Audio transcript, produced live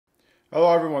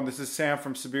Hello everyone, this is Sam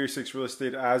from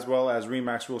SaberiSixRealEstate as well as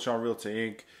Remax Realtron Realty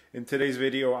Inc. In today's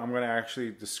video, I'm going to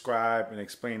actually describe and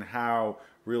explain how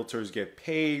realtors get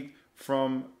paid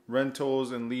from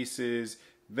rentals and leases.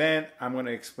 Then I'm going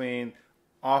to explain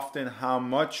often how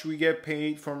much we get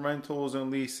paid from rentals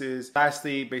and leases.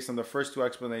 Lastly, based on the first two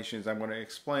explanations, I'm going to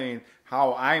explain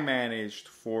how I managed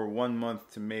for 1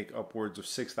 month to make upwards of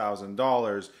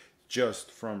 $6,000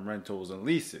 just from rentals and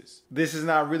leases. This is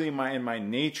not really in my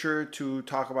nature to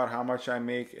talk about how much I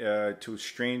make to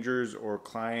strangers or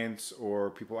clients or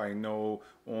people I know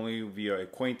only via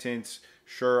acquaintance.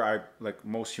 Sure, I, like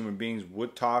most human beings,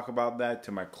 would talk about that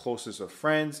to my closest of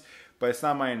friends, but it's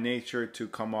not my nature to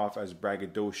come off as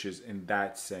braggadocious in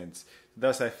that sense.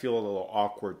 Thus, I feel a little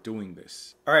awkward doing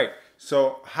this. All right,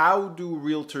 so how do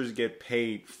realtors get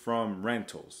paid from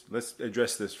rentals? Let's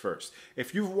address this first.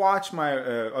 If you've watched my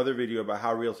other video about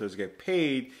how realtors get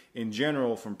paid in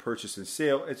general from purchase and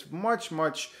sale, it's much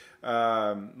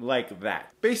like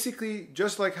that. Basically,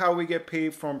 just like how we get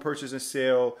paid from purchase and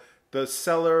sale, the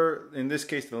seller, in this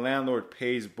case the landlord,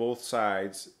 pays both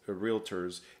sides, the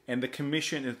realtors, and the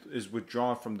commission is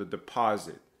withdrawn from the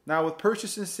deposit. Now with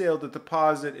purchase and sale, the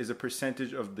deposit is a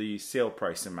percentage of the sale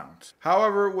price amount.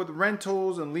 However, with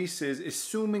rentals and leases,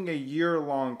 assuming a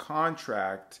year-long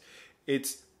contract,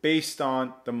 it's based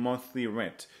on the monthly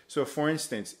rent. So for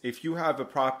instance, if you have a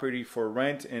property for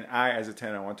rent and I as a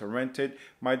tenant want to rent it,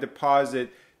 my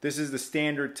deposit, this is the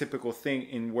standard typical thing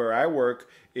in where I work,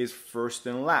 is first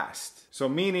and last. So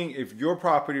meaning if your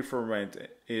property for rent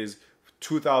is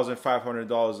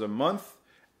 $2,500 a month,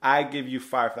 I give you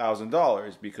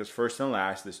 $5,000 because first and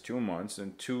last is 2 months,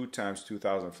 and 2 times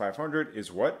 2,500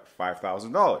 is what?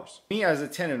 $5,000. Me as a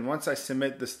tenant, once I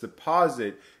submit this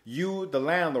deposit, you, the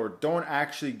landlord, don't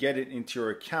actually get it into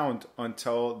your account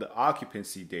until the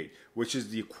occupancy date, which is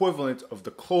the equivalent of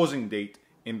the closing date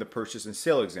in the purchase and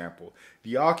sale example.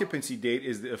 The occupancy date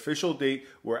is the official date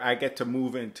where I get to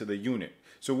move into the unit.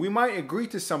 So we might agree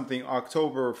to something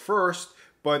October 1st,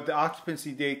 but the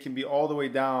occupancy date can be all the way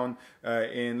down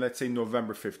in, let's say,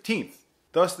 November 15th.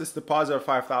 Thus, this deposit of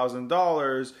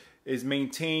 $5,000 is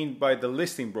maintained by the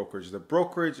listing brokerage, the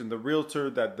brokerage and the realtor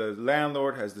that the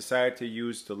landlord has decided to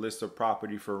use to list a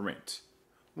property for rent.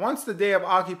 Once the day of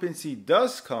occupancy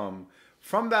does come,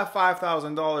 from that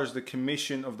 $5,000, the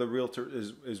commission of the realtor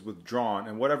is withdrawn,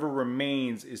 and whatever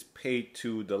remains is paid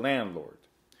to the landlord.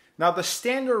 Now, the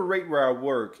standard rate where I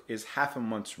work is half a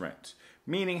month's rent,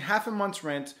 meaning half a month's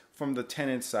rent from the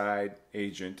tenant side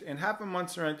agent and half a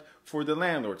month's rent for the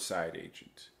landlord side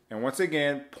agent. And once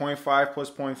again, 0.5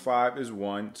 plus 0.5 is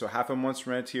 1. So half a month's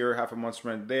rent here, half a month's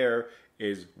rent there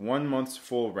is 1 month's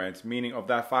full rent, meaning of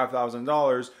that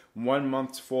 $5,000, 1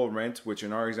 month's full rent, which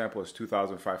in our example is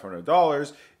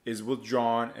 $2,500, is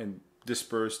withdrawn and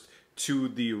dispersed to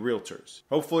the realtors.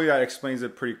 Hopefully that explains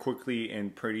it pretty quickly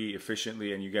and pretty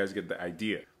efficiently, and you guys get the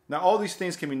idea. Now, all these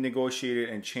things can be negotiated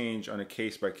and changed on a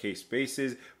case-by-case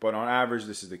basis, but on average,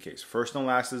 this is the case. First and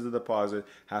last is the deposit.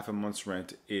 Half a month's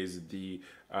rent is the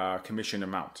commission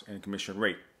amount and commission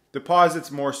rate.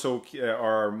 Deposits more so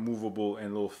are movable and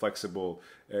a little flexible.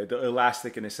 The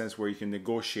elastic in a sense where you can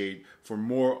negotiate for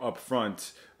more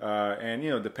upfront,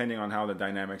 and depending on how the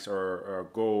dynamics are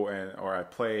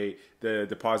at play, the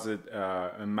deposit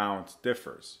amount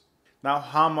differs. Now,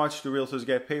 how much do realtors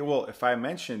get paid? Well, if I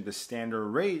mentioned the standard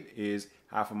rate is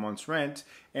half a month's rent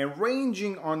and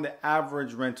ranging on the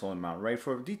average rental amount, right?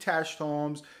 For detached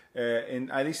homes,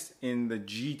 at least in the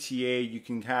GTA, you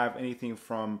can have anything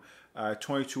from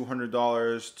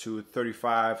 $2,200 to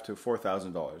 $3,500 to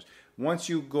 $4,000. Once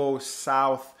you go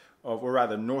south of, or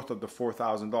rather north of the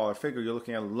 $4,000 figure, you're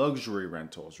looking at luxury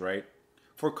rentals, right?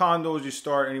 For condos, you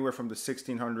start anywhere from the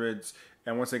 1600s,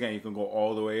 and once again, you can go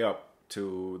all the way up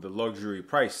to the luxury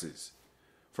prices.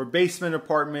 For basement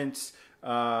apartments,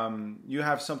 you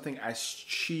have something as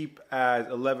cheap as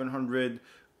 $1,100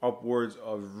 upwards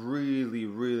of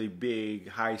really big,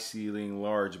 high ceiling,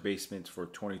 large basements for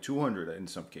 $2,200 in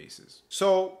some cases.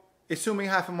 So assuming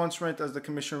half a month's rent as the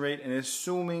commission rate, and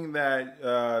assuming that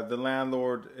the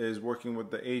landlord is working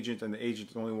with the agent and the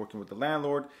agent is only working with the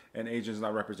landlord, and the agent is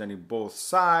not representing both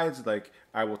sides, like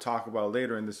I will talk about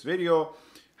later in this video,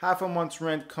 half a month's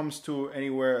rent comes to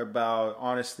anywhere about,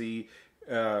 honestly,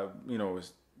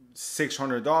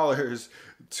 $600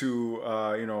 to,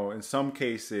 in some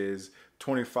cases,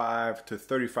 $2,500 to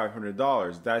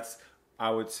 $3,500. That's,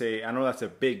 I would say, I know that's a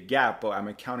big gap, but I'm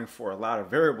accounting for a lot of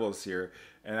variables here,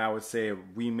 and I would say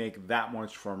we make that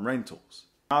much from rentals.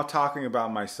 Now talking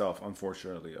about myself,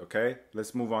 unfortunately, okay?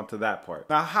 Let's move on to that part.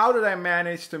 Now, how did I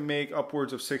manage to make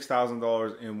upwards of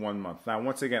 $6,000 in 1 month? Now,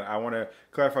 once again, I want to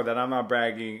clarify that I'm not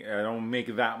bragging. I don't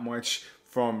make that much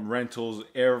from rentals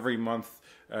every month.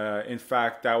 In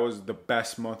fact, that was the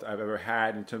best month I've ever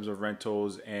had in terms of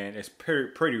rentals, and it's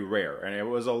pretty rare. And it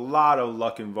was a lot of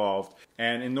luck involved.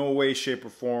 And in no way, shape, or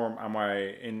form am I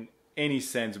in any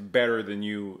sense better than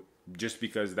you just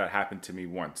because that happened to me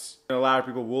once. And a lot of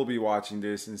people will be watching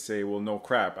this and say, well, no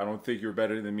crap, I don't think you're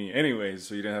better than me anyways,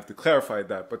 so you didn't have to clarify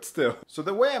that, but still. So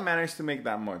the way I managed to make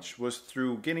that much was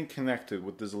through getting connected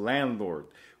with this landlord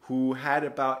who had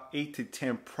about 8 to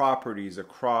 10 properties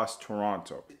across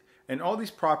Toronto. And all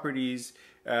these properties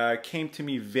came to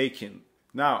me vacant.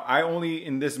 Now, I only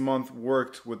in this month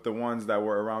worked with the ones that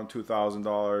were around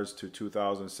 $2,000 to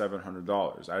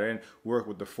 $2,700. I didn't work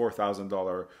with the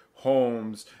 $4,000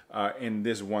 homes in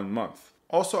this 1 month.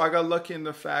 Also, I got lucky in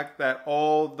the fact that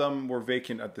all of them were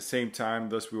vacant at the same time.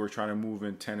 Thus, we were trying to move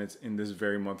in tenants in this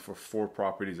very month for 4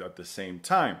 properties at the same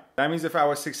time. That means if I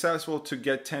was successful to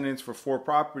get tenants for 4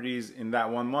 properties in that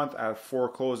 1 month, I had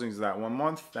 4 closings that 1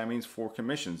 month. That means 4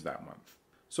 commissions that month.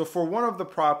 So for one of the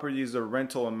properties, the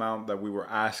rental amount that we were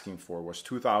asking for was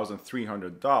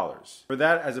 $2,300. For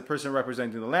that, as a person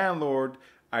representing the landlord,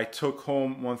 I took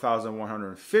home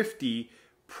 $1,150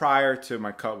 prior to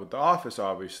my cut with the office,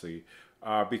 obviously,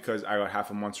 because I got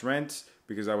half a month's rent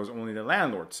because I was only the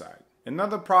landlord side.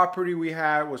 Another property we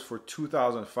had was for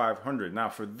 $2,500. Now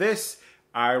for this,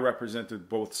 I represented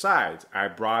both sides. I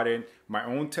brought in my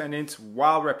own tenants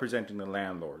while representing the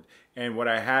landlord. And what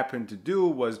I happened to do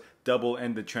was double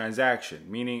end the transaction,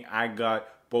 meaning I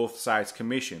got both sides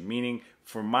commission, meaning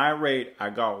for my rate,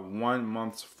 I got 1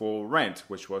 month's full rent,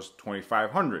 which was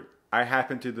 $2,500. I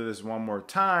happened to do this one more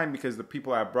time because the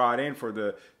people I brought in for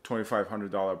the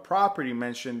 $2,500 property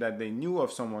mentioned that they knew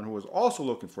of someone who was also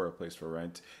looking for a place for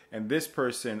rent, and this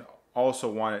person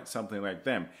also wanted something like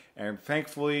them. And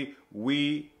thankfully,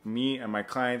 me and my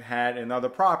client had another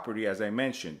property, as I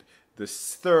mentioned, the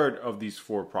third of these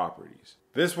 4 properties.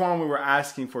 This one we were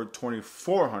asking for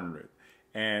 $2,400.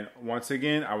 And once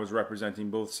again, I was representing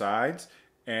both sides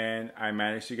and I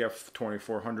managed to get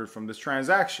 $2,400 from this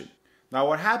transaction. Now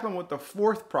what happened with the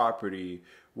 4th property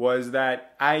was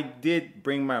that I did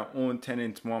bring my own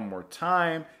tenants one more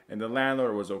time and the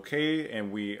landlord was okay,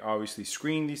 and we obviously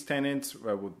screened these tenants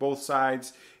with both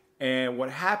sides. And what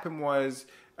happened was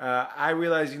I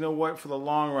realized, you know what, for the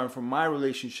long run, for my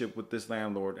relationship with this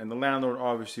landlord, and the landlord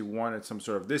obviously wanted some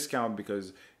sort of discount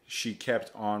because she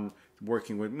kept on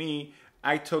working with me,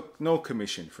 I took no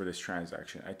commission for this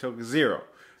transaction. I took 0.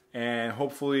 And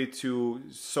hopefully to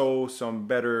sow some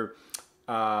better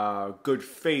good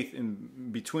faith in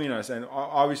between us. And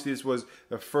obviously this was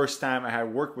the first time I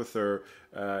had worked with her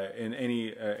in any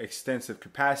extensive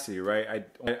capacity, right?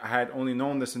 I had only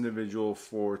known this individual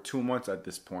for 2 months at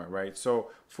this point, right? So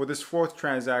for this 4th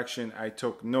transaction, I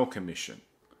took no commission.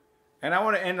 And I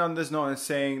want to end on this note and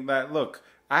saying that, look,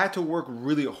 I had to work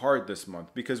really hard this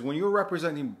month because when you're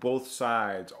representing both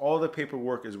sides, all the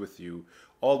paperwork is with you.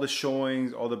 All the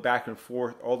showings, all the back and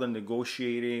forth, all the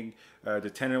negotiating.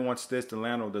 The tenant wants this, the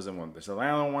landlord doesn't want this. The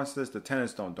landlord wants this, the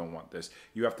tenants don't want this.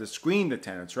 You have to screen the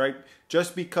tenants, right?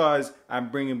 Just because I'm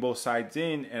bringing both sides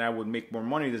in and I would make more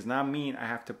money does not mean I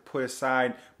have to put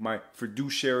aside my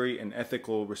fiduciary and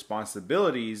ethical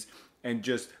responsibilities and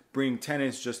just bring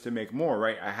tenants just to make more,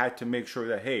 right? I had to make sure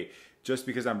that, hey, just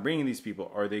because I'm bringing these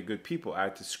people, are they good people? I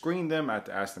had to screen them, I had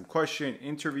to ask them questions,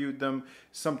 interview them.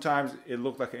 Sometimes it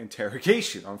looked like an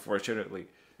interrogation, unfortunately.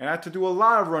 And I had to do a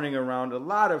lot of running around, a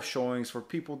lot of showings for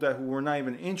people who were not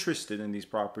even interested in these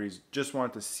properties, just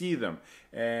wanted to see them.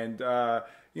 And,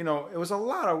 you know, it was a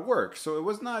lot of work. So it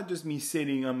was not just me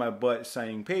sitting on my butt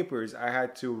signing papers. I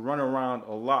had to run around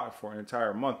a lot for an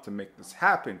entire month to make this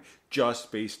happen,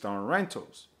 just based on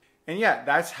rentals. And yeah,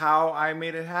 that's how I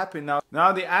made it happen.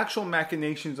 Now the actual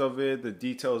machinations of it, the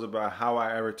details about how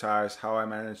I advertised, how I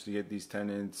managed to get these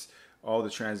tenants, all the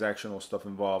transactional stuff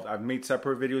involved. I've made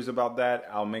separate videos about that.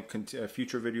 I'll make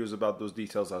future videos about those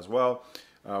details as well.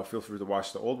 Feel free to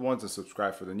watch the old ones and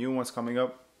subscribe for the new ones coming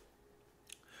up.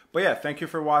 But yeah, thank you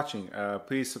for watching.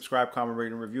 Please subscribe, comment,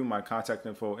 rate, and review. My contact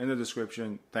info in the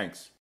description. Thanks.